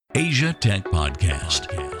Asia Tech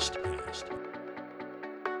Podcast.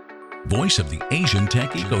 Voice of the Asian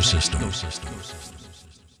tech ecosystem.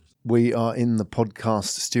 We are in the podcast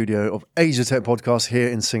studio of Asia Tech Podcast here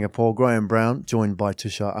in Singapore. Graham Brown, joined by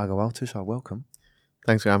Tushar Aggarwal. Tushar, welcome.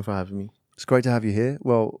 Thanks, Graham, for having me. It's great to have you here.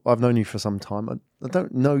 Well, I've known you for some time. I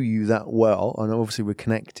don't know you that well. I know obviously we're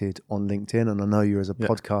connected on LinkedIn and I know you as a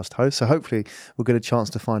podcast host. So hopefully we'll get a chance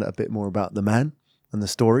to find out a bit more about the man and the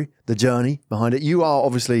story, the journey behind it. You are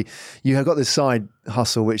obviously, you have got this side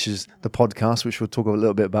hustle, which is the podcast, which we'll talk a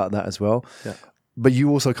little bit about that as well. Yeah. But you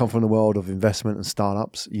also come from the world of investment and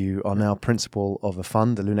startups. You are now principal of a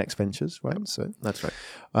fund, the Lunex Ventures, right? So that's right.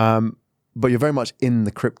 But you're very much in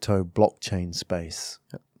the crypto blockchain space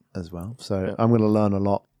as well. So I'm going to learn a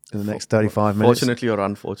lot in the next 35 minutes. Fortunately or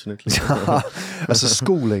unfortunately. That's a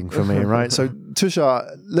schooling for me, right? So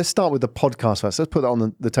Tushar, let's start with the podcast first. Let's put that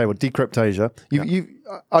on the table. Decrypt Asia.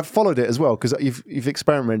 I've followed it as well because you've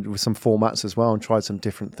experimented with some formats as well and tried some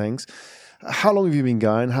different things. How long have you been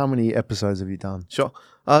going? How many episodes have you done? Sure.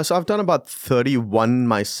 So I've done about 31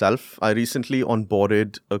 myself. I recently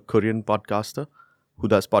onboarded a Korean podcaster who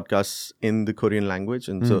does podcasts in the Korean language.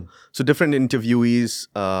 And so different interviewees,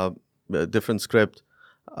 different script.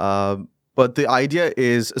 But the idea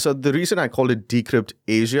is, so the reason I called it Decrypt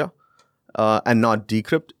Asia and not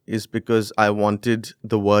Decrypt is because I wanted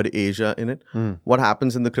the word Asia in it. What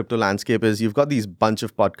happens in the crypto landscape is you've got these bunch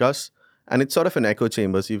of podcasts and it's sort of an echo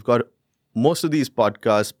chamber. So you've got most of these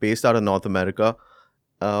podcasts based out of North America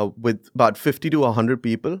with about 50 to 100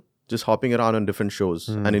 people just hopping around on different shows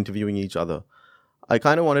and interviewing each other. I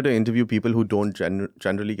kind of wanted to interview people who don't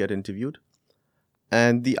generally get interviewed.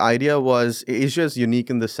 And the idea was Asia is unique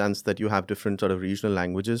in the sense that you have different sort of regional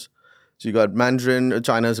languages. So you got Mandarin.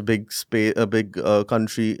 China is a big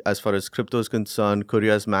country as far as crypto is concerned.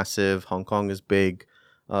 Korea is massive. Hong Kong is big.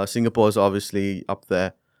 Singapore is obviously up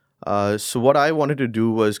there. So what I wanted to do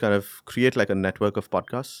was kind of create like a network of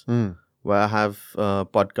podcasts where I have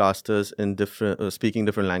podcasters in different speaking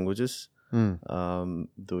different languages, doing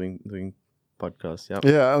podcasts.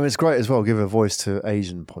 Yeah, I mean it's great as well. Give a voice to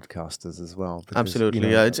Asian podcasters as well. Because,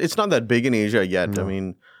 absolutely, it's not that big in Asia yet. No. I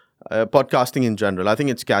mean, podcasting in general, I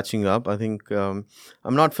think it's catching up. I think I'm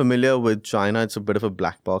not familiar with China. It's a bit of a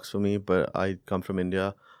black box for me. But I come from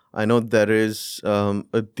India. I know there is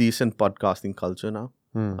a decent podcasting culture now.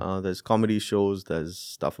 There's comedy shows. There's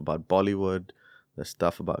stuff about Bollywood. There's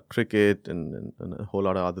stuff about cricket and a whole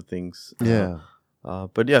lot of other things.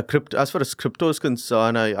 But yeah, as far as crypto is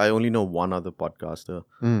concerned, I only know one other podcaster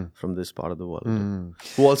from this part of the world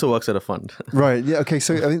who also works at a fund. Right. Yeah. Okay.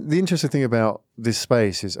 So I mean, the interesting thing about this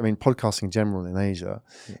space is, I mean, podcasting in general in Asia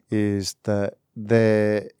is that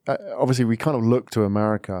obviously we kind of look to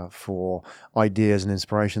America for ideas and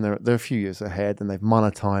inspiration. They're a few years ahead and they've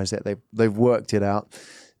monetized it. They've worked it out.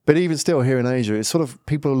 But even still here in Asia, it's sort of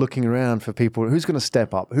people are looking around for people who's going to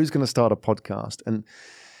step up, who's going to start a podcast. And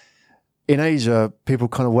in Asia, people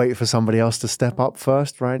kind of wait for somebody else to step up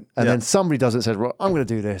first, right? And then somebody does it and says, well, I'm going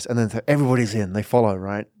to do this. And then everybody's in, they follow,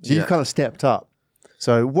 right? So you kind of stepped up.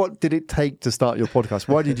 So what did it take to start your podcast?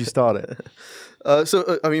 Why did you start it?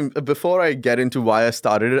 I mean, before I get into why I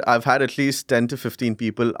started it, I've had at least 10 to 15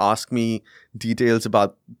 people ask me details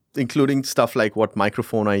about, including stuff like what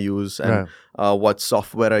microphone I use and what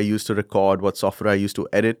software I use to record, what software I use to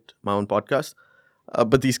edit my own podcast.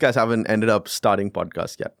 But these guys haven't ended up starting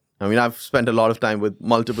podcasts yet. I mean, I've spent a lot of time with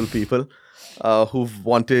multiple people who've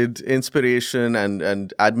wanted inspiration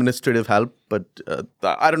and administrative help, but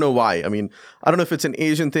I don't know why. I mean, I don't know if it's an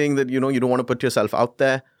Asian thing that, you don't want to put yourself out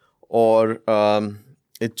there or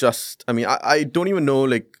it just, I mean, I don't even know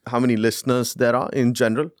like how many listeners there are in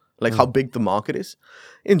general, like how big the market is.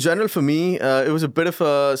 In general, for me, it was a bit of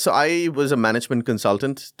so I was a management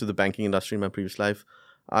consultant to the banking industry in my previous life.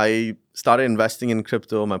 I started investing in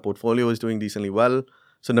crypto. My portfolio was doing decently well.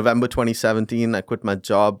 So November 2017, I quit my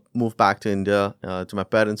job, moved back to India, to my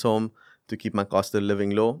parents' home to keep my cost of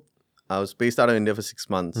living low. I was based out of India for 6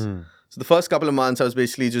 months. So the first couple of months, I was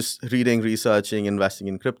basically just reading, researching, investing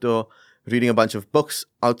in crypto, reading a bunch of books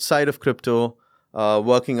outside of crypto,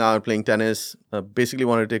 working out, playing tennis. Basically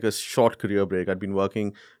wanted to take a short career break. I'd been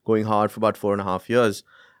going hard for about 4.5 years.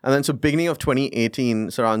 And then so beginning of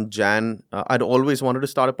 2018, so around Jan, I'd always wanted to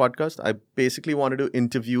start a podcast. I basically wanted to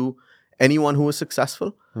interview anyone who was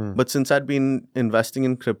successful. But since I'd been investing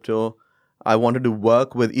in crypto, I wanted to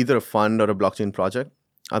work with either a fund or a blockchain project.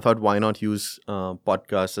 I thought, why not use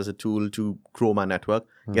podcasts as a tool to grow my network,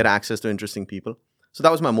 get access to interesting people. So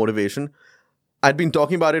that was my motivation. I'd been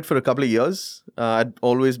talking about it for a couple of years. I'd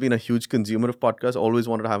always been a huge consumer of podcasts, always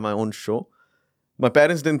wanted to have my own show. My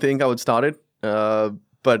parents didn't think I would start it,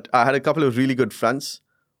 but I had a couple of really good friends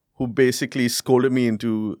who basically scolded me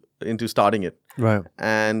into starting it. Right.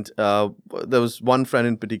 And there was one friend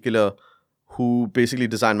in particular who basically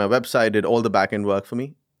designed my website, did all the back-end work for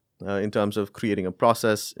me in terms of creating a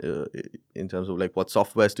process, in terms of like what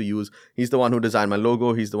softwares to use. He's the one who designed my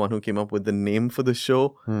logo. He's the one who came up with the name for the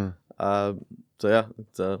show. So yeah,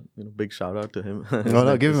 it's a big shout out to him.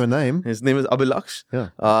 No, give him a name. His name is Abhilaksh. Yeah.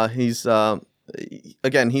 He's he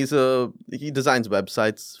designs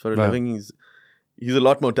websites for a living. He's a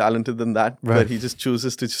lot more talented than that, but he just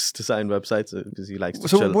chooses to just design websites because he likes to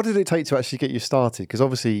chill. So what did it take to actually get you started? Because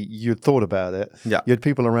obviously you'd thought about it. Yeah. You had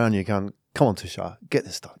people around you going, come on, Tushar, get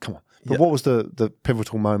this done. Come on. But what was the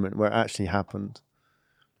pivotal moment where it actually happened?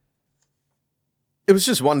 It was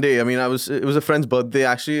just one day. I mean, it was a friend's birthday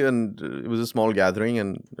actually, and it was a small gathering,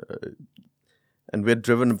 and we had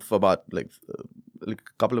driven for about like a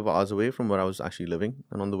couple of hours away from where I was actually living,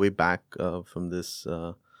 and on the way back from this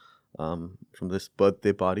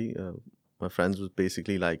birthday party, my friends was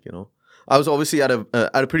basically like, I was obviously at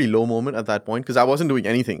a pretty low moment at that point because I wasn't doing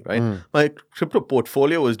anything, right? My crypto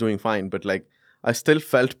portfolio was doing fine, but like I still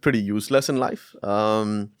felt pretty useless in life.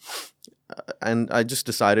 And I just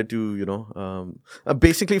decided to,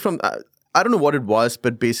 basically I don't know what it was,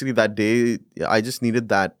 but basically that day I just needed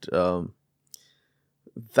that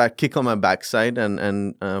kick on my backside,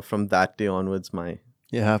 and from that day onwards,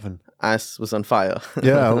 It happened. ass was on fire.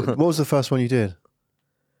 Yeah. What was the first one you did?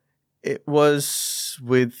 It was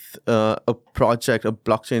with a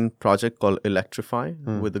blockchain project called Electrify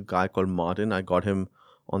with a guy called Martin. I got him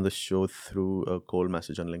on the show through a cold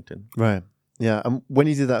message on LinkedIn. Right. Yeah. And when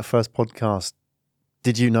you did that first podcast,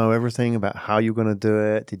 did you know everything about how you were going to do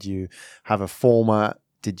it? Did you have a format?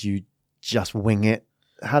 Did you just wing it?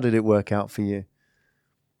 How did it work out for you?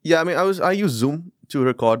 Yeah, I mean, I use Zoom to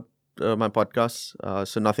record my podcasts,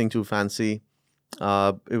 so nothing too fancy.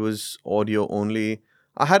 It was audio only.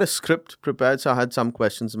 I had a script prepared, so I had some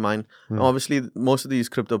questions in mind. Obviously, most of these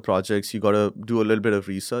crypto projects, you got to do a little bit of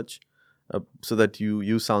research so that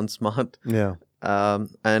you sound smart. Yeah.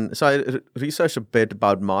 And so I researched a bit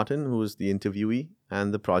about Martin, who was the interviewee,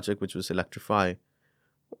 and the project, which was Electrify.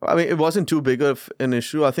 I mean, it wasn't too big of an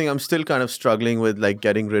issue. I think I'm still kind of struggling with like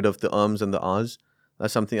getting rid of the ums and the ahs.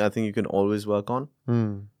 That's something I think you can always work on.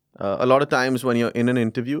 A lot of times when you're in an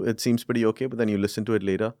interview, it seems pretty okay, but then you listen to it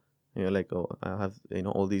later, and you're like, oh, I have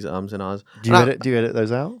all these ums and ahs. Do you edit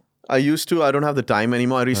those out? I used to. I don't have the time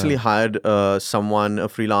anymore. I recently hired a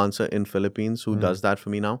freelancer in Philippines who does that for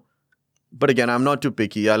me now. But again, I'm not too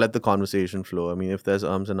picky. I let the conversation flow. I mean, if there's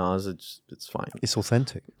ums and ahs, it's fine. It's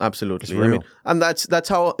authentic. Absolutely. It's real. I mean, and that's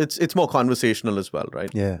how it's more conversational as well, right?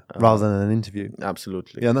 Yeah. Rather than an interview.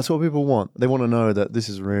 Absolutely. Yeah, and that's what people want. They want to know that this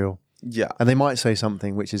is real. Yeah. And they might say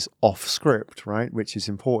something which is off script, right? Which is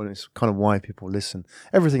important. It's kind of why people listen.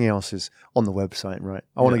 Everything else is on the website, right?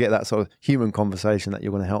 I want to get that sort of human conversation that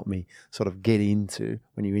you're going to help me sort of get into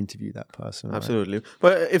when you interview that person. Right? Absolutely.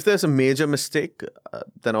 But if there's a major mistake,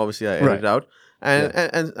 then obviously I edit it out.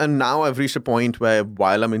 And now I've reached a point where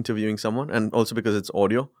while I'm interviewing someone, and also because it's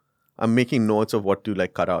audio, I'm making notes of what to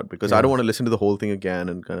like cut out, because I don't want to listen to the whole thing again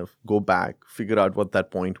and kind of go back, figure out what that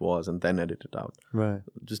point was, and then edit it out. Right.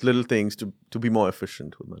 Just little things to be more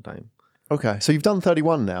efficient with my time. Okay. So you've done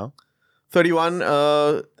 31 now. 31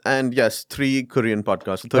 and yes, 3 Korean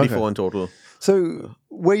podcasts, so 34 in total. So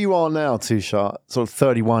where you are now, Tushar, sort of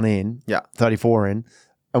 31 in, 34 in,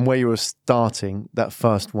 and where you were starting that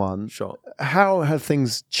first one, Sure. How have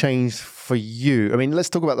things changed for you? I mean, let's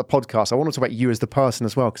talk about the podcast. I want to talk about you as the person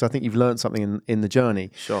as well, because I think you've learned something in the journey.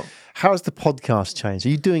 Sure. How has the podcast changed? Are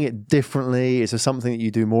you doing it differently? Is there something that you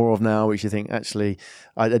do more of now, which you think, actually,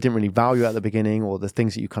 I didn't really value at the beginning, or the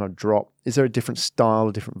things that you kind of drop? Is there a different style,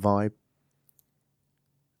 a different vibe?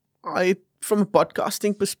 From a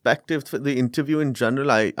podcasting perspective, for the interview in general,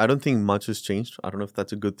 I don't think much has changed. I don't know if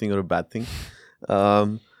that's a good thing or a bad thing. I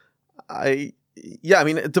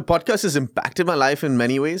mean, the podcast has impacted my life in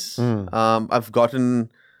many ways. I've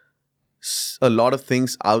gotten a lot of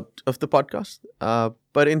things out of the podcast.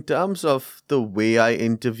 But in terms of the way I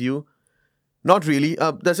interview, not really.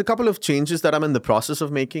 There's a couple of changes that I'm in the process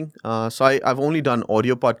of making. So I've only done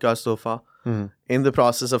audio podcasts so far, in the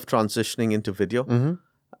process of transitioning into video.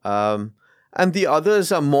 And the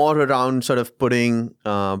others are more around sort of putting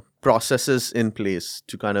processes in place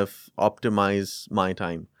to kind of optimize my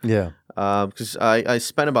time. Yeah. Because I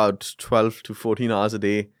spend about 12 to 14 hours a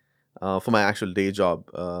day for my actual day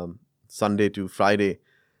job, Sunday to Friday,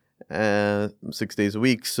 6 days a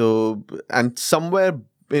week. So, and somewhere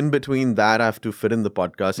in between that, I have to fit in the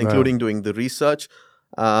podcast, including doing the research,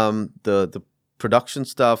 the production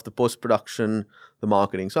stuff, the post-production, the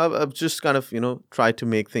marketing. So I've just kind of, tried to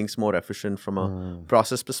make things more efficient from a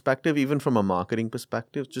process perspective, even from a marketing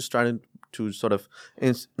perspective, just trying to sort of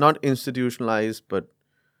not institutionalize, but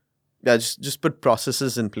just put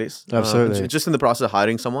processes in place. Absolutely. Just in the process of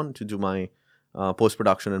hiring someone to do my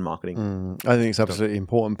post-production and marketing. I think it's absolutely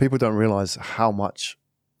important. People don't realize how much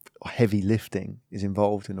heavy lifting is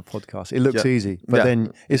involved in a podcast. It looks easy, but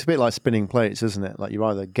then it's a bit like spinning plates, isn't it? Like you're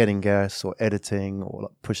either getting guests or editing or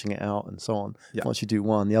like pushing it out and so on. Once you do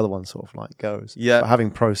one, the other one sort of like goes. But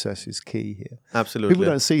having process is key here. Absolutely.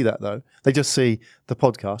 People don't see that though. They just see the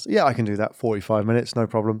podcast. Yeah, I can do that. 45 minutes, no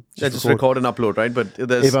problem. Just record and upload, right? But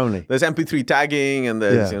there's MP3 tagging, and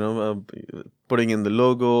there's putting in the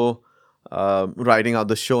logo, writing out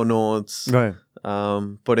the show notes, right?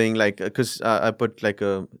 Putting because I put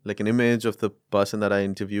an image of the person that I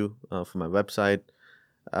interview for my website.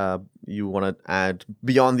 You want to add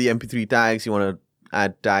beyond the MP3 tags. You want to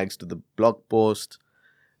add tags to the blog post,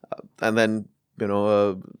 and then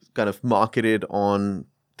kind of market it on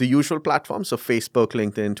the usual platforms, so Facebook,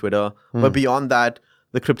 LinkedIn, Twitter. But beyond that,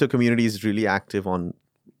 the crypto community is really active on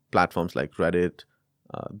platforms like Reddit,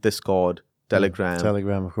 Discord,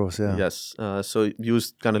 Telegram, of course, yeah. Yes. So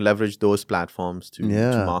kind of leverage those platforms to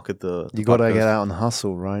market the You got to get out and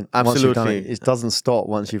hustle, right? Absolutely. Once you've done it doesn't stop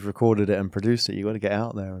once you've recorded it and produced it. You got to get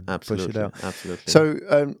out there and push it out. Absolutely.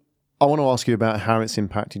 So I want to ask you about how it's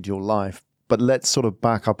impacted your life, but let's sort of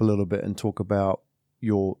back up a little bit and talk about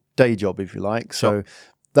your day job, if you like. So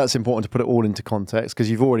that's important to put it all into context because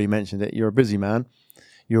you've already mentioned it. You're a busy man.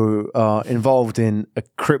 You are involved in a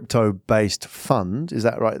crypto-based fund. Is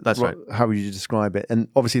that right? That's right. How would you describe it? And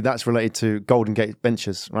obviously that's related to Golden Gate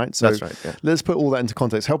Ventures, right? So that's right, yeah. Let's put all that into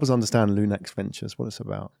context. Help us understand Lunex Ventures, what it's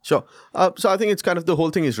about. Sure. So I think it's kind of the whole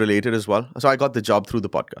thing is related as well. So I got the job through the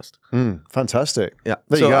podcast. Fantastic. Yeah.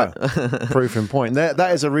 There you go. Proof in point.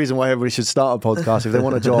 That is a reason why everybody should start a podcast if they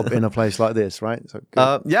want a job in a place like this, right? So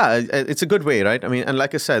it's a good way, right? I mean, and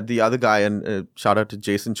like I said, the other guy, and shout out to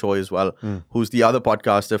Jason Choi as well, who's the other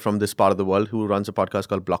podcaster from this part of the world who runs a podcast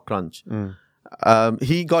called Block Crunch.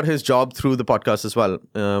 He got his job through the podcast as well,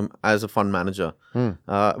 as a fund manager.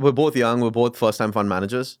 We're both young, we're both first-time fund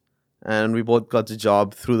managers, and we both got the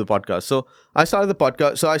job through the podcast. So I started the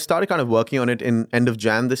podcast. So I started kind of working on it in end of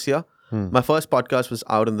Jan this year. My first podcast was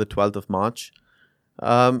out on the 12th of March.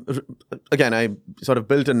 Again, I sort of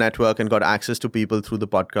built a network and got access to people through the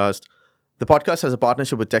podcast. The podcast has a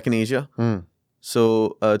partnership with Tech in Asia.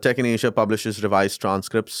 So Tech in Asia publishes revised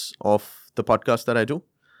transcripts of the podcast that I do,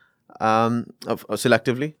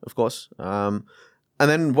 selectively, of course. And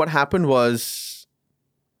then what happened was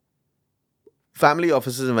family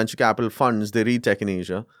offices and venture capital funds, they read Tech in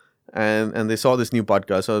Asia and they saw this new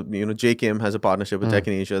podcast. So, JKM has a partnership with Tech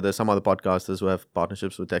in Asia. There's some other podcasters who have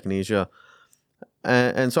partnerships with Tech in Asia.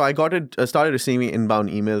 And so I started receiving inbound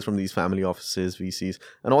emails from these family offices, VCs.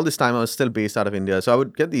 And all this time I was still based out of India. So I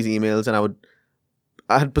would get these emails and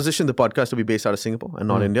I had positioned the podcast to be based out of Singapore and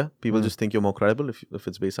not India. People just think you're more credible if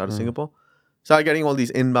it's based out of Singapore. So I started getting all these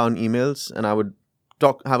inbound emails and I would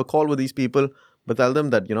have a call with these people, but tell them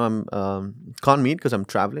that, I'm can't meet because I'm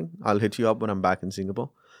traveling. I'll hit you up when I'm back in Singapore.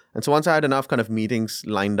 And so once I had enough kind of meetings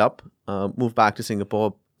lined up, moved back to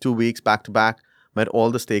Singapore, 2 weeks back to back, met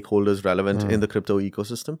all the stakeholders relevant in the crypto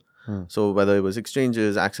ecosystem. So whether it was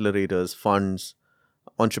exchanges, accelerators, funds,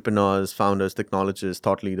 entrepreneurs, founders, technologists,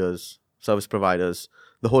 thought leaders, service providers,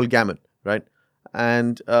 the whole gamut, right?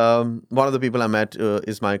 And one of the people I met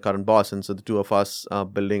is my current boss. And so the two of us are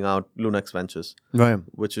building out Lunex Ventures, right,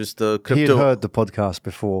 which is the crypto. He had heard the podcast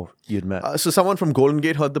before you'd met. So someone from Golden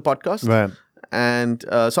Gate heard the podcast. Right. And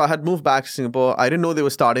so I had moved back to Singapore. I didn't know they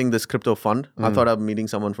were starting this crypto fund. I thought I'm meeting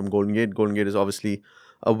someone from Golden Gate. Golden Gate is obviously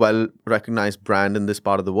a well-recognized brand in this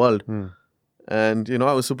part of the world. And,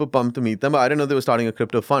 I was super pumped to meet them. But I didn't know they were starting a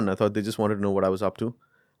crypto fund. I thought they just wanted to know what I was up to.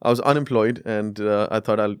 I was unemployed and I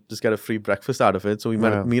thought I'll just get a free breakfast out of it. So we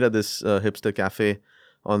meet at this hipster cafe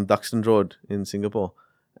on Duxton Road in Singapore.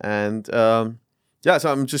 And so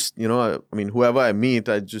I'm just, whoever I meet,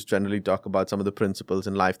 I just generally talk about some of the principles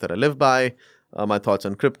in life that I live by, my thoughts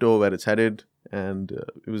on crypto, where it's headed. And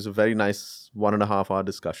it was a very nice 1.5 hour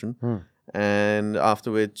discussion. And after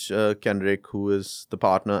which Kendrick, who is the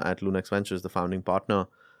partner at Lunex Ventures, the founding partner,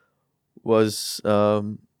 was...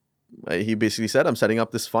 he basically said, I'm setting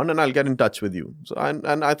up this fund and I'll get in touch with you. So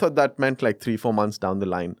and I thought that meant like 3-4 months down the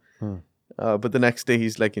line. But the next day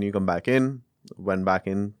he's like, can you come back in? Went back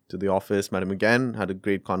in to the office, met him again, had a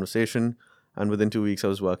great conversation. And within 2 weeks I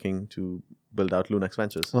was working to build out Lunex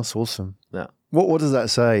Ventures. That's awesome. Yeah. What does that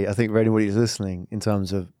say, I think, for anybody who's listening in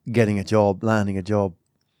terms of getting a job, landing a job?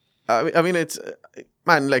 I mean, it's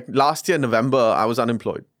man, like last year, November, I was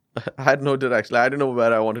unemployed. I had no direction. I didn't know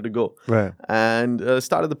where I wanted to go. Right. And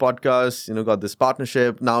started the podcast, got this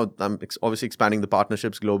partnership. Now I'm obviously expanding the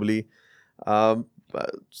partnerships globally.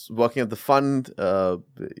 Working at the fund, to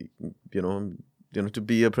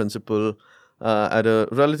be a principal at a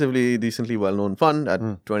relatively decently well-known fund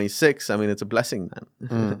at 26. I mean, it's a blessing,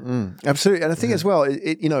 man. Absolutely. And I think as well,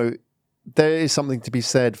 there is something to be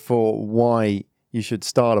said for why you should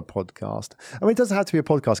start a podcast. I mean, it doesn't have to be a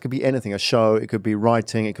podcast. It could be anything, a show. It could be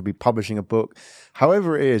writing. It could be publishing a book.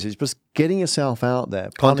 However it is, it's just getting yourself out there.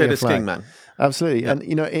 Content is king, man. Absolutely. Yeah. And,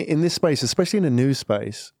 in this space, especially in a new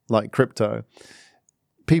space like crypto,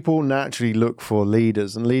 people naturally look for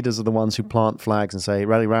leaders, and leaders are the ones who plant flags and say,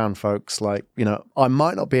 rally round, folks. Like, I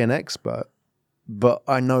might not be an expert, but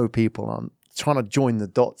I know people. I'm trying to join the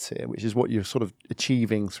dots here, which is what you're sort of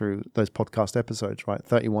achieving through those podcast episodes, right?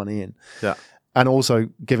 31 in. Yeah. And also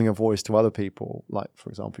giving a voice to other people, like, for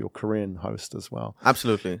example, your Korean host as well.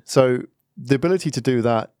 Absolutely. So the ability to do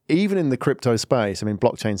that, even in the crypto space,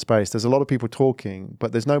 blockchain space, there's a lot of people talking,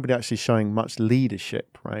 but there's nobody actually showing much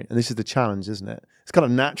leadership, right? And this is the challenge, isn't it? It's kind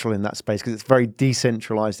of natural in that space because it's very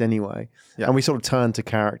decentralized anyway. Yeah. And we sort of turn to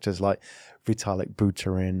characters like Vitalik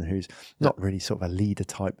Buterin, who's not really sort of a leader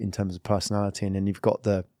type in terms of personality. And then you've got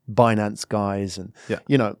the Binance guys and,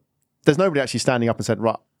 there's nobody actually standing up and said,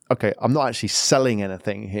 right, okay, I'm not actually selling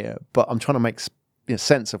anything here, but I'm trying to make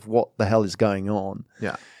sense of what the hell is going on.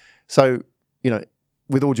 Yeah. So,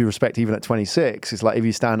 with all due respect, even at 26, it's like if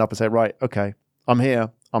you stand up and say, right, okay, I'm here,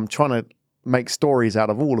 I'm trying to make stories out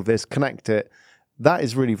of all of this, connect it, that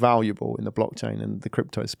is really valuable in the blockchain and the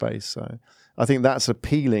crypto space. So I think that's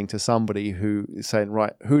appealing to somebody who is saying,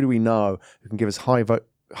 right, who do we know who can give us high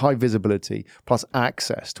visibility plus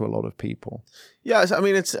access to a lot of people? Yeah, I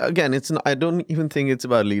mean, I don't even think it's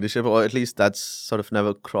about leadership, or at least that's sort of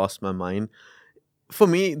never crossed my mind. For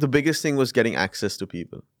me, the biggest thing was getting access to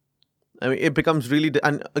people. I mean, it becomes really,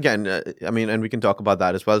 and again, and we can talk about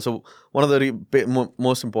that as well. So one of the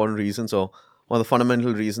most important reasons, or one of the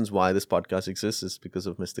fundamental reasons why this podcast exists is because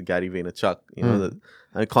of Mr. Gary Vaynerchuk.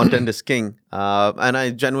 Content is king. And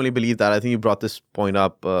I genuinely believe that. I think you brought this point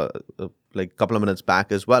up like a couple of minutes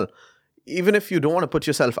back as well. Even if you don't want to put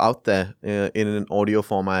yourself out there in an audio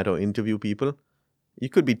format or interview people, you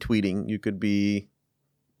could be tweeting, you could be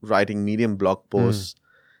writing Medium blog posts,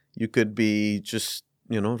 you could be just,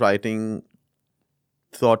 writing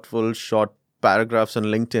thoughtful, short paragraphs on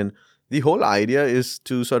LinkedIn. The whole idea is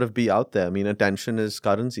to sort of be out there. I mean, attention is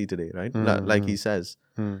currency today, right? Like he says.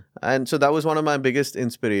 And so that was one of my biggest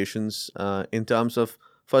inspirations in terms of,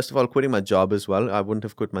 first of all, quitting my job as well. I wouldn't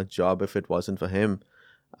have quit my job if it wasn't for him.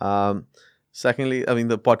 Secondly, I mean,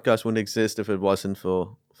 the podcast wouldn't exist if it wasn't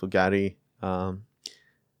for Gary. And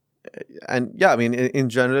yeah, I mean, in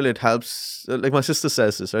general, it helps. Like my sister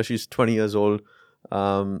says this, right? She's 20 years old.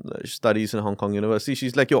 She studies in Hong Kong University.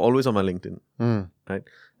 She's like, you're always on my LinkedIn, right?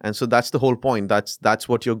 And so that's the whole point. That's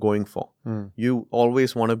what you're going for. You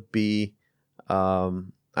always want to be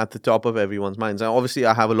at the top of everyone's minds. And obviously,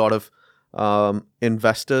 I have a lot of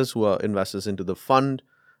investors who are investors into the fund.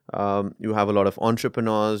 You have a lot of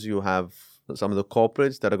entrepreneurs. You have some of the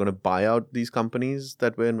corporates that are going to buy out these companies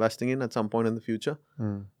that we're investing in at some point in the future.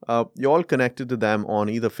 You're all connected to them on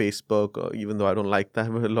either Facebook, or even though I don't like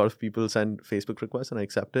that, but a lot of people send Facebook requests and I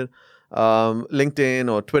accept it,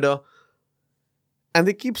 LinkedIn or Twitter. And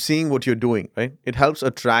they keep seeing what you're doing, right? It helps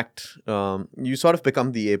attract, you sort of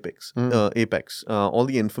become the apex. All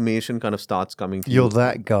the information kind of starts coming to you. You're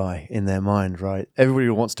that guy in their mind, right? Everybody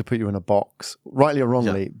wants to put you in a box. Rightly or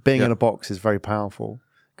wrongly, being in a box is very powerful.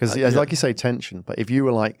 Because like you say, tension. But if you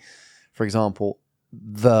were like, for example,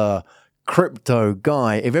 the crypto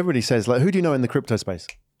guy, if everybody says, like, who do you know in the crypto space?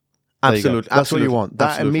 Absolutely. That's what you want.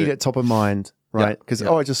 That Absolutely. immediate top of mind, right? Because,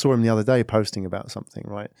 I just saw him the other day posting about something,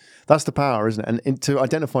 right? That's the power, isn't it? And to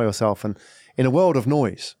identify yourself, and in a world of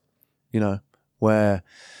noise, where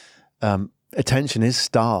attention is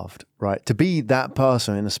starved, right? To be that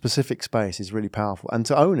person in a specific space is really powerful. And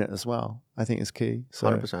to own it as well, I think is key. So,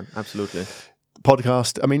 100%. Absolutely.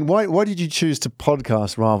 Podcast. I mean, why did you choose to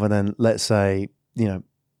podcast rather than, let's say,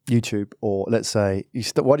 YouTube, or let's say,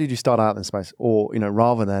 why did you start out in space, or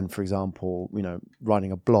rather than, for example,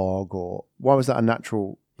 writing a blog, or why was that a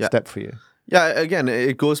natural step for you? Yeah, again,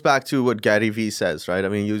 it goes back to what Gary Vee says, right? I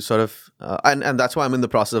mean, you sort of, and that's why I'm in the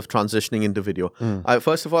process of transitioning into video.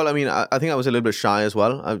 First of all, I mean, I think I was a little bit shy as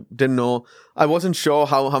well. I wasn't sure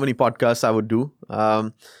how many podcasts I would do.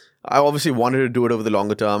 I obviously wanted to do it over the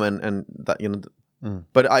longer term, and that,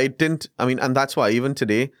 but I didn't. I mean, and that's why even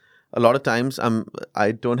today, a lot of times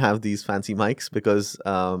I don't have these fancy mics because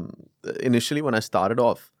initially when I started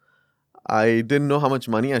off, I didn't know how much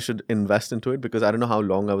money I should invest into it because I don't know how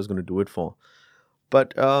long I was going to do it for.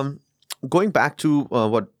 But going back to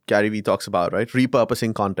what Gary Vee talks about, right?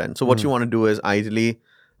 Repurposing content. So what you want to do is ideally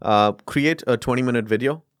create a 20-minute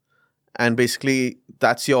video. And basically,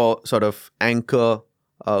 that's your sort of anchor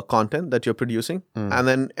content that you're producing. And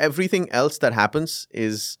then everything else that happens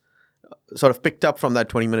is sort of picked up from that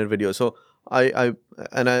 20-minute video. So I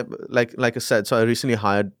like I said, so I recently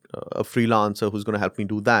hired a freelancer who's going to help me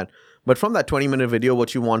do that. But from that 20-minute video,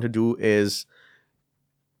 what you want to do is,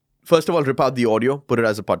 first of all, rip out the audio, put it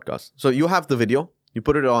as a podcast. So you have the video, you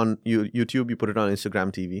put it on YouTube, you put it on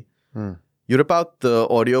Instagram TV. You rip out the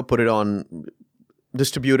audio,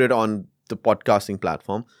 distribute it on the podcasting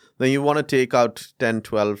platform. Then you want to take out 10,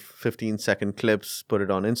 12, 15-second clips, put it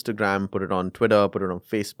on Instagram, put it on Twitter, put it on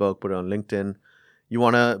Facebook, put it on LinkedIn. You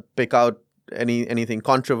want to pick out anything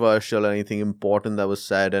controversial, anything important that was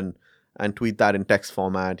said and tweet that in text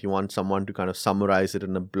format. You want someone to kind of summarize it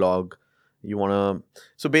in a blog.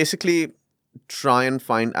 So basically try and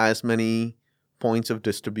find as many points of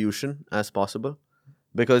distribution as possible,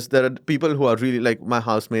 because there are people who are really, like my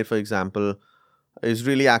housemate, for example, is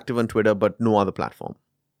really active on Twitter, but no other platform,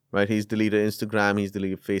 right? He's deleted Instagram, he's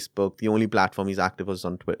deleted Facebook. The only platform he's active is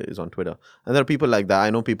on Twitter. And there are people like that. I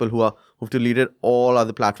know people who've deleted all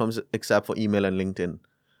other platforms except for email and LinkedIn.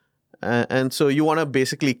 And so you want to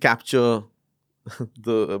basically capture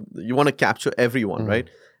everyone, right?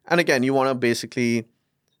 And again, you want to basically,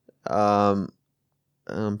 forgetting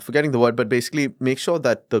the word, but basically make sure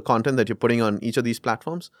that the content that you're putting on each of these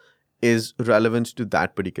platforms is relevant to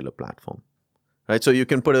that particular platform, right? So you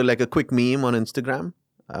can put a quick meme on Instagram,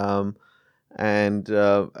 and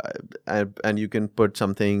you can put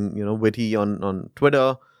something witty on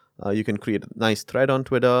Twitter. You can create a nice thread on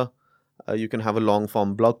Twitter. You can have a long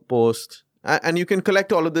form blog post, and you can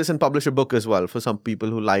collect all of this and publish a book as well for some people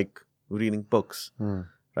who like reading books.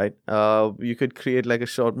 Right? You could create like a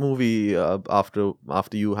short movie after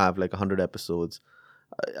you have like 100 episodes.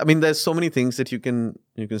 I mean, there's so many things that you can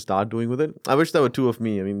start doing with it. I wish there were two of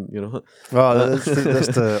me. I mean, Well, that's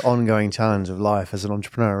the ongoing challenge of life as an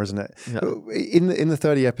entrepreneur, isn't it? Yeah. In the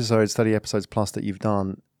 30 episodes plus that you've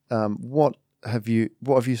done, what have you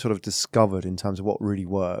sort of discovered in terms of what really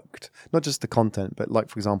worked? Not just the content, but like,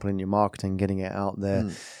 for example, in your marketing, getting it out there.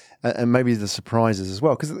 And maybe the surprises as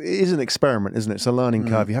well, because it is an experiment, isn't it? It's a learning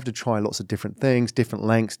curve. You have to try lots of different things, different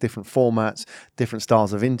lengths, different formats, different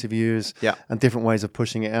styles of interviews, and different ways of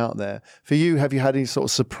pushing it out there. For you, have you had any sort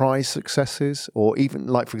of surprise successes? Or even,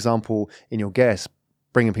 like, for example, in your guests,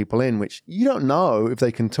 bringing people in, which you don't know if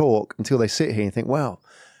they can talk until they sit here and think, wow,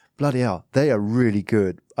 bloody hell, they are really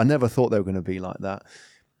good. I never thought they were going to be like that.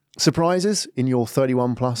 Surprises in your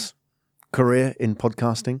 31 plus career in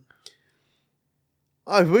podcasting?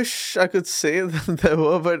 I wish I could say that there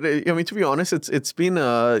were, but I mean, to be honest, it's been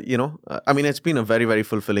it's been a very, very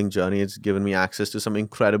fulfilling journey. It's given me access to some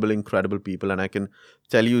incredible people, and I can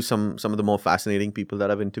tell you some of the more fascinating people that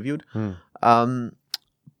I've interviewed.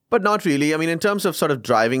 But not really. I mean, in terms of sort of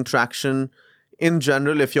driving traction, in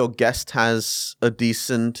general, if your guest has a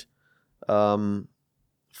decent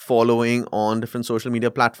following on different social media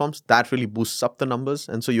platforms, that really boosts up the numbers,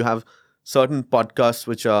 and so you have certain podcasts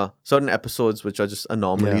certain episodes which are just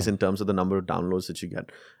anomalies in terms of the number of downloads that you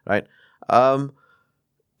get, right?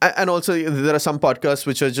 And also there are some podcasts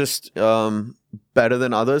which are just better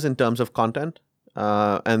than others in terms of content,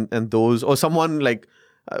 and those, or someone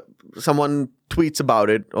tweets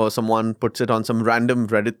about it, or someone puts it on some random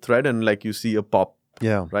Reddit thread, and like you see a pop,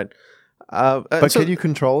 right? But can you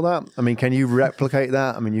control that? I mean, can you replicate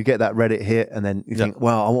that? I mean, you get that Reddit hit, and then you think,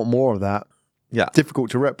 "Wow, I want more of that." Yeah,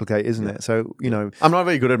 difficult to replicate, isn't it? So I'm not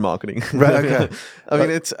very good at marketing. Right? Okay. I mean,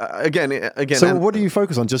 it's again. So what do you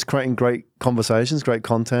focus on? Just creating great conversations, great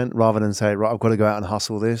content, rather than say, right, I've got to go out and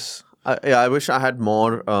hustle this. I wish I had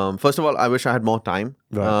more. First of all, I wish I had more time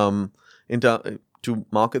to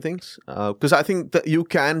market things, because I think that you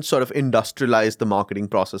can sort of industrialize the marketing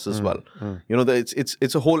process as well.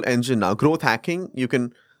 It's a whole engine now. Growth hacking, you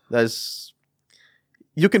can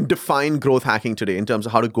define growth hacking today in terms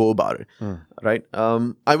of how to go about it, right?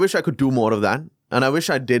 I wish I could do more of that, and I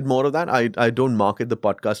wish I did more of that. I don't market the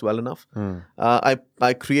podcast well enough.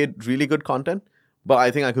 I create really good content, but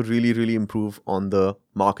I think I could really, really improve on the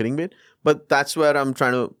marketing bit. But that's where I'm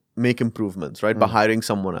trying to make improvements, right? By hiring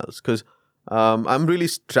someone else, because I'm really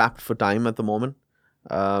strapped for time at the moment.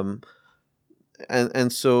 And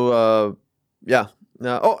so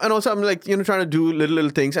and also I'm like, trying to do little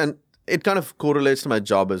things, and it kind of correlates to my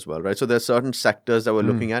job as well, right? So there's certain sectors that we're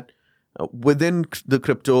looking at within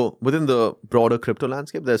the broader crypto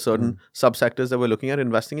landscape. There's certain subsectors that we're looking at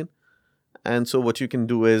investing in, And so what you can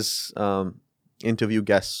do is interview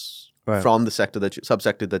guests from the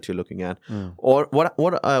subsector that you're looking at. Or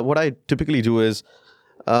what I typically do is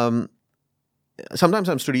sometimes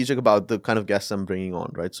I'm strategic about the kind of guests I'm bringing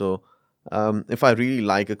on, right? So if I really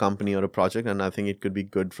like a company or a project and I think it could be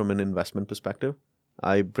good from an investment perspective,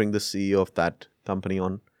 I bring the CEO of that company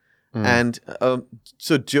on. And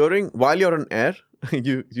so while you're on air,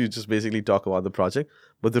 you just basically talk about the project,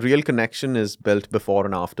 but the real connection is built before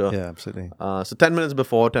and after. Yeah, absolutely. So 10 minutes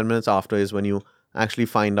before, 10 minutes after is when you actually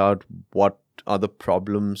find out what are the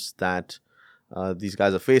problems that these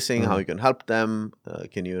guys are facing, how you can help them,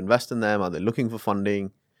 can you invest in them, are they looking for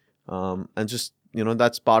funding, and just,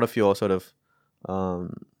 that's part of your sort of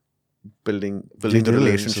building the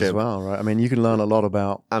relationship as well, right? I mean, you can learn a lot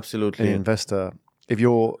about absolutely an investor. If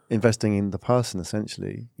you're investing in the person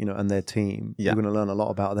essentially, and their team, you're going to learn a lot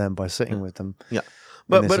about them by sitting with them. Yeah.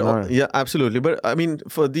 But yeah, absolutely. But I mean,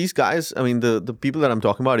 for these guys, I mean, the people that I'm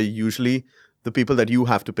talking about are usually the people that you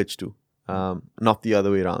have to pitch to, not the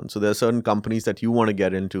other way around. So there are certain companies that you want to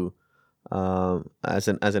get into as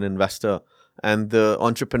an investor, and the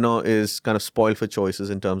entrepreneur is kind of spoiled for choices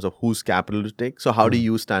in terms of whose capital to take. So how do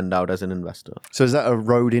you stand out as an investor? So is that a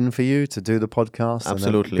road in for you to do the podcast?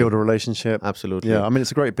 Absolutely. And build a relationship? Absolutely. Yeah. I mean,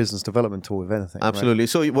 it's a great business development tool, if anything. Absolutely. Right?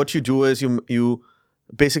 So what you do is you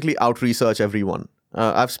basically out-research everyone.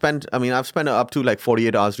 I've spent up to like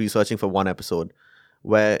 48 hours researching for one episode,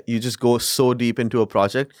 where you just go so deep into a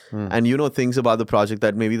project and things about the project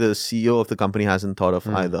that maybe the CEO of the company hasn't thought of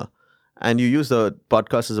either. And you use the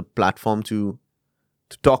podcast as a platform to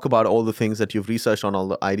talk about all the things that you've researched on, all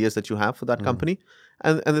the ideas that you have for that company.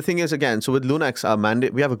 And the thing is, again, so with Lunex, our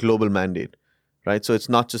mandate, we have a global mandate, right? So it's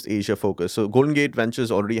not just Asia focused. So Golden Gate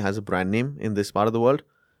Ventures already has a brand name in this part of the world.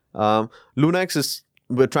 Lunex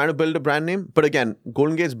we're trying to build a brand name, but again,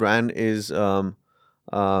 Golden Gate's brand is more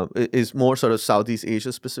sort of Southeast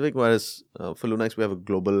Asia specific, whereas for Lunex we have a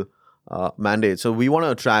global mandate. So we want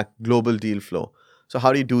to attract global deal flow. So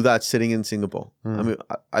how do you do that sitting in Singapore? I mean,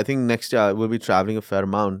 I think next year we'll be traveling a fair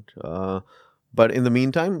amount, but in the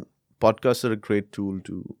meantime, podcasts are a great tool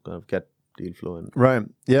to kind of get deal flow in. Right.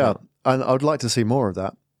 Yeah. And I'd like to see more of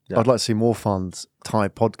that. Yeah. I'd like to see more funds tie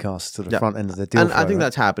podcasts to the front end of the deal. And I think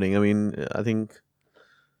that's happening. I mean, I think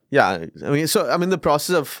the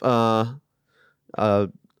process of I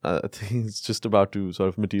think it's just about to sort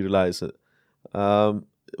of materialize.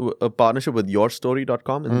 A partnership with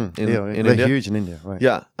yourstory.com in they're India. huge in India, right?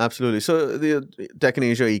 Yeah, absolutely. So the Tech in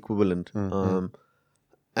Asia equivalent.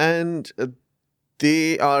 And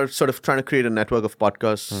they are sort of trying to create a network of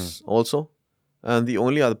podcasts also. And the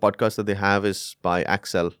only other podcast that they have is by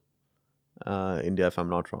Accel India, if I'm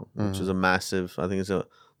not wrong, which is a massive, I think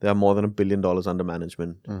they have more than $1 billion under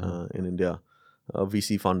management in India, a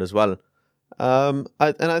VC fund as well. And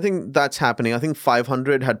I think that's happening. I think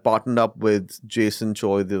 500 had partnered up with Jason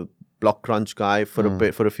Choi, the Block Crunch guy, for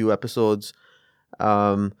a few episodes.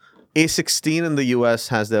 A16 in the US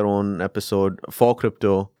has their own episode for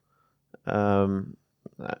crypto. I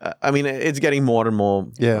mean, it's getting more and more.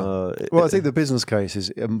 Yeah. I think the business case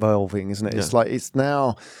is evolving, isn't it? It's like it's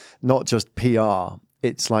now not just PR.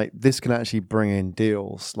 It's like this can actually bring in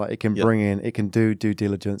deals. Like it can it can do due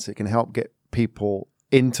diligence. It can help get people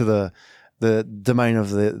into the domain of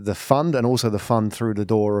the fund, and also the fund through the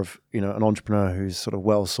door of an entrepreneur who's sort of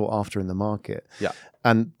well sought after in the market. Yeah.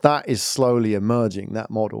 And that is slowly emerging, that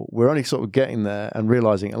model. We're only sort of getting there and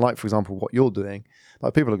realizing, like for example, what you're doing,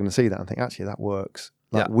 like people are going to see that and think, actually, that works.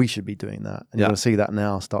 Like we should be doing that. And you're going to see that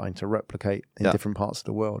now starting to replicate in different parts of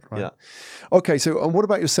the world, right? Yeah. Okay, so what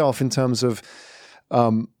about yourself in terms of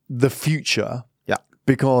the future? Yeah.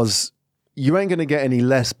 Because you ain't going to get any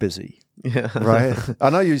less busy. Yeah. Right.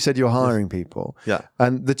 I know you said you're hiring people. Yeah.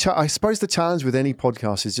 And I suppose the challenge with any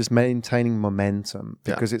podcast is just maintaining momentum,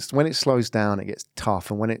 because it's when it slows down, it gets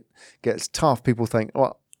tough. And when it gets tough, people think,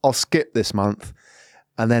 well, I'll skip this month.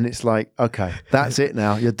 And then it's like, okay, that's it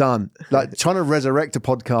now. You're done. Like trying to resurrect a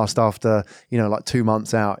podcast after, like 2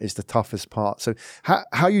 months out is the toughest part. So how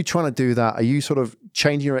are you trying to do that? Are you sort of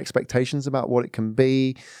changing your expectations about what it can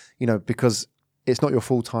be, because it's not your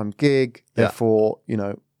full-time gig, therefore,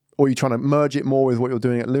 or are you trying to merge it more with what you're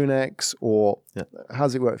doing at Lunex, or how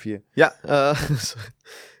does it work for you? Yeah.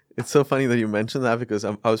 It's so funny that you mentioned that, because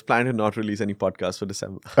I was planning to not release any podcasts for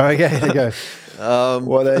December. Okay, there you go.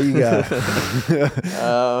 Well, there you go.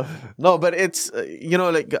 No, but it's,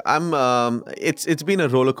 like it's been a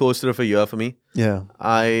roller coaster of a year for me. Yeah.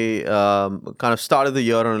 I kind of started the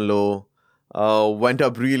year on a low, went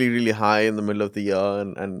up really, really high in the middle of the year,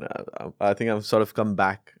 and I think I've sort of come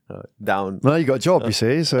back down. Well, you got a job, you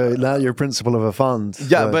see. So now you're principal of a fund.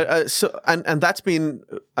 Yeah, so. but and that's been.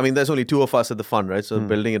 I mean, there's only 2 of us at the fund, right? So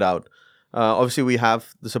building it out. Obviously, we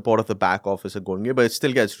have the support of the back office at Golden Gate, but it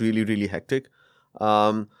still gets really, really hectic.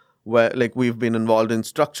 Where like we've been involved in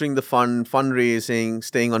structuring the fund, fundraising,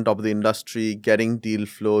 staying on top of the industry, getting deal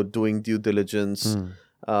flow, doing due diligence,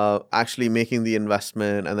 actually making the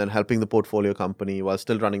investment, and then helping the portfolio company while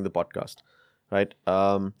still running the podcast, right?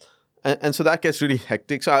 And so that gets really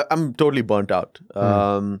hectic. So I'm totally burnt out.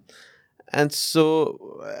 And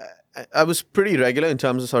so I was pretty regular in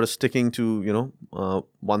terms of sort of sticking to,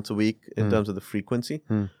 once a week in terms of the frequency.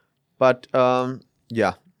 But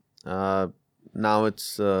now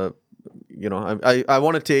it's, I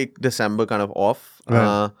want to take December kind of off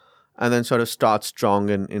and then sort of start strong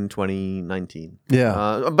in 2019.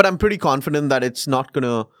 Yeah. But I'm pretty confident that it's not going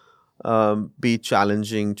to be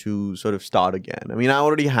challenging to sort of start again. I mean, I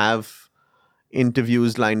already have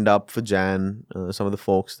interviews lined up for Jan, some of the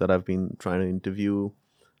folks that I've been trying to interview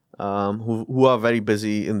who are very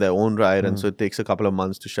busy in their own right. And so it takes a couple of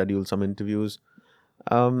months to schedule some interviews.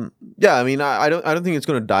 I mean, I don't think it's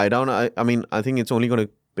going to die down. I mean, I think it's only going to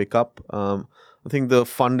pick up. I think the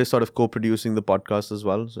fund is sort of co-producing the podcast as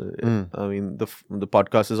well. So, I mean, the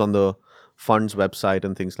podcast is on the fund's website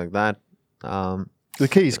and things like that. The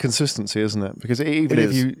key is consistency, isn't it? Because even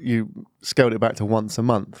if you scaled it back to once a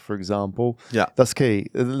month, for example, that's key.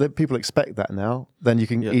 People expect that now. Then you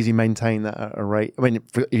can easily maintain that at a rate. I mean,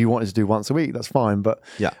 if you wanted to do once a week, that's fine. But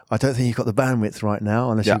I don't think you've got the bandwidth right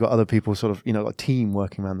now unless you've got other people sort of, got a team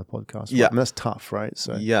working around the podcast. Yeah. I mean, that's tough, right?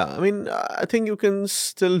 So I mean, I think you can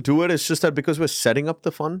still do it. It's just that because we're setting up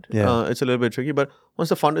the fund, it's a little bit tricky. But once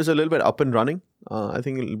the fund is a little bit up and running, I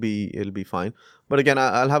think it'll be fine. But again,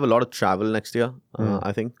 I'll have a lot of travel next year,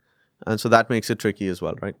 I think. And so that makes it tricky as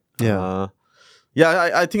well, right?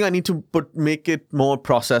 I think I need to make it more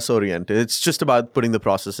process oriented. It's just about putting the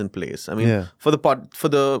process in place. I mean, for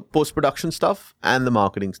the post-production stuff and the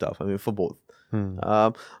marketing stuff. I mean, for both.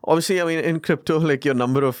 Obviously, I mean, in crypto, like your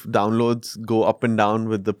number of downloads go up and down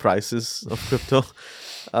with the prices of crypto.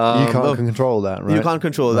 You can't control that, right? You can't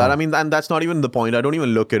control that. I mean, and that's not even the point. I don't even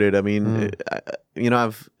look at it. I mean,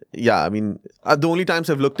 the only times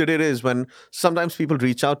I've looked at it is when sometimes people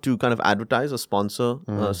reach out to kind of advertise or sponsor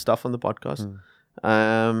stuff on the podcast.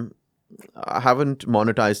 I haven't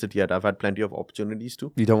monetized it yet. I've had plenty of opportunities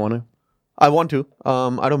to. You don't want to? I want to.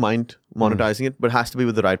 I don't mind monetizing it, but it has to be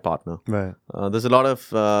with the right partner. Right. There's a lot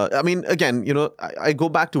of, I mean, again, I go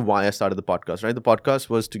back to why I started the podcast, right? The podcast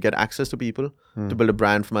was to get access to people, to build a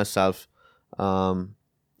brand for myself, and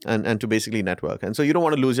to basically network. And so you don't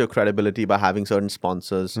want to lose your credibility by having certain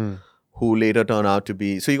sponsors who later turn out to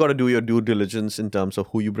be, so you got to do your due diligence in terms of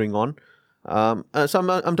who you bring on. So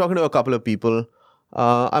I'm talking to a couple of people.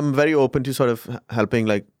 I'm very open to sort of helping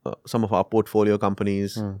like some of our portfolio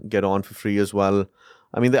companies get on for free as well.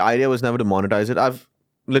 I mean, the idea was never to monetize it. I've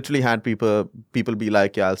literally had people be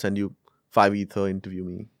like, I'll send you 5 Ether, interview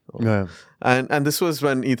me. And this was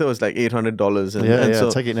when Ether was like $800. So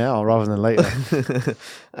take it now rather than later.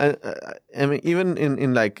 I mean,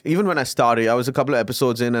 even when I started, I was a couple of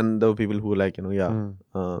episodes in and there were people who were like,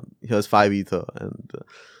 here's 5 Ether.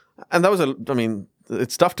 And that was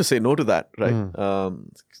it's tough to say no to that, right?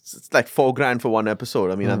 It's like $4,000 for one episode.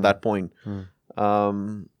 I mean, at that point.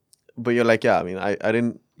 But you're like, I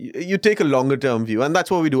didn't. You take a longer term view, and that's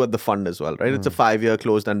what we do at the fund as well, right? It's a 5-year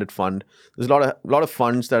closed-ended fund. There's a lot of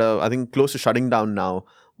funds that are, I think, close to shutting down now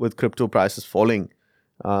with crypto prices falling,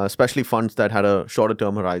 especially funds that had a shorter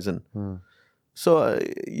term horizon. So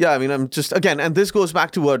I'm just, again, and this goes back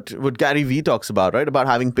to what Gary Vee talks about, right? About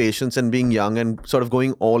having patience and being young and sort of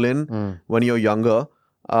going all in when you're younger,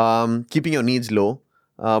 keeping your needs low,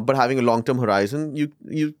 but having a long term horizon.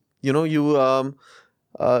 You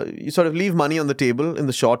sort of leave money on the table in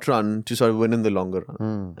the short run to sort of win in the longer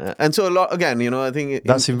run. And so a lot, again, I think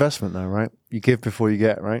that's investment though, right? You give before you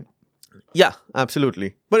get, right? Yeah,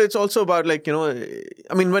 absolutely. But it's also about like,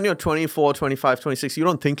 I mean, when you're 24, 25, 26, you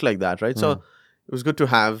don't think like that, right? So it was good to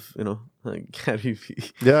have, Gary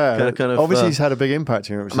Vee. Yeah, kind of, obviously he's had a big impact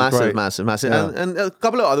here, which is great. Massive. Yeah. And a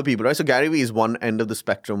couple of other people, right? So Gary Vee is one end of the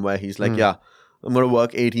spectrum where he's like, I'm going to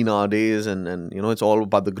work 18-hour days and it's all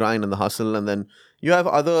about the grind and the hustle. And then you have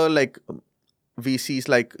other like VCs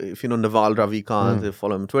like, if you know Naval Ravikant, they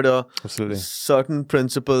follow him on Twitter. Absolutely. Certain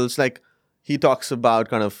principles, like he talks about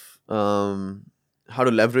kind of how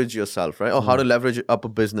to leverage yourself, right? Or how to leverage up a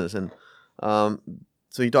business. And so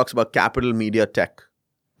he talks about capital, media, tech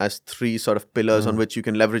as 3 sort of pillars on which you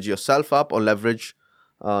can leverage yourself up or leverage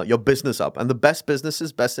your business up. And the best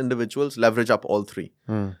businesses, best individuals leverage up all 3.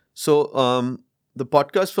 So the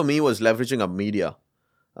podcast for me was leveraging up media.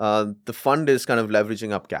 The fund is kind of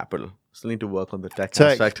leveraging up capital. Still need to work on the tech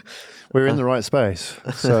aspect. We're in the right space.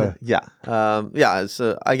 So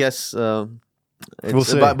So I guess it's We'll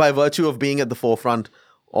see. by virtue of being at the forefront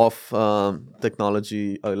of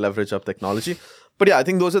technology, leverage up technology. But yeah, I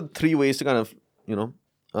think those are 3 ways to kind of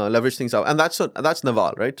leverage things out, and that's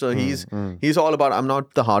Naval, right? So he's all about, I'm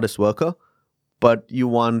not the hardest worker, but you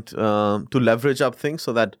want to leverage up things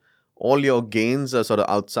so that all your gains are sort of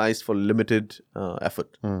outsized for limited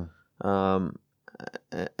effort.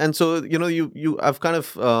 And so I've kind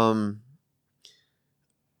of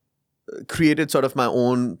created sort of my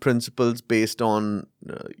own principles based on.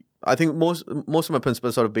 I think most of my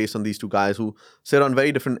principles are sort of based on these 2 guys who sit on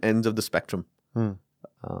very different ends of the spectrum.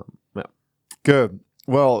 Good.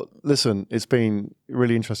 Well, listen, it's been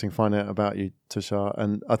really interesting finding out about you, Tushar.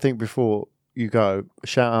 And I think before you go,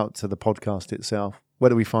 shout out to the podcast itself. Where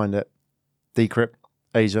do we find it? Decrypt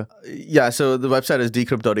Asia? Yeah, so the website is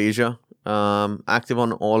decrypt.asia. Active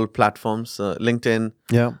on all platforms, LinkedIn,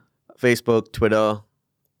 Facebook, Twitter.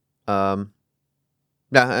 And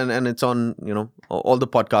it's on, all the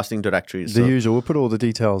podcasting directories. The usual. We'll put all the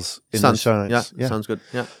details in the show notes. Yeah, sounds good.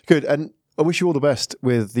 Yeah. Good. And I wish you all the best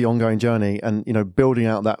with the ongoing journey and, building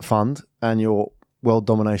out that fund and your world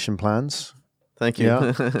domination plans. Thank you.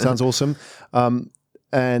 Yeah, sounds awesome.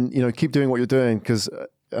 And, keep doing what you're doing because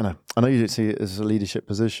I know you don't see it as a leadership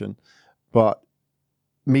position, but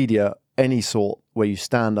media, any sort where you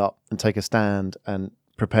stand up and take a stand and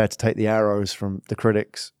prepare to take the arrows from the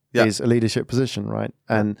critics is a leadership position, right?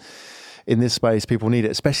 And in this space, people need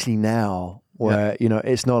it, especially now where,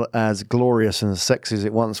 it's not as glorious and as sexy as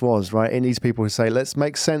it once was, right? It needs people who say, let's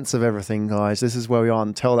make sense of everything, guys. This is where we are,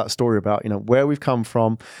 and tell that story about, where we've come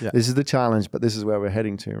from. Yeah. This is the challenge, but this is where we're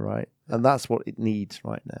heading to, right? And that's what it needs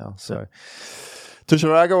right now. So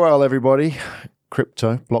Tushar Aggarwal, everybody,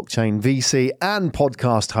 crypto, blockchain, VC, and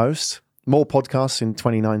podcast host. More podcasts in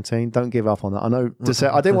 2019. Don't give up on that. I know.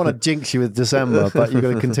 I didn't want to jinx you with December, but you're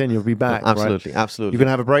going to continue. We'll be back. Absolutely, right? Absolutely. You're going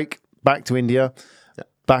to have a break. Back to India.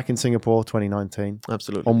 Back in Singapore, 2019.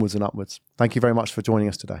 Absolutely. Onwards and upwards. Thank you very much for joining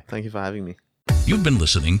us today. Thank you for having me. You've been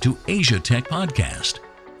listening to Asia Tech Podcast.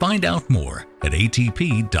 Find out more at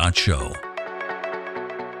atp.show.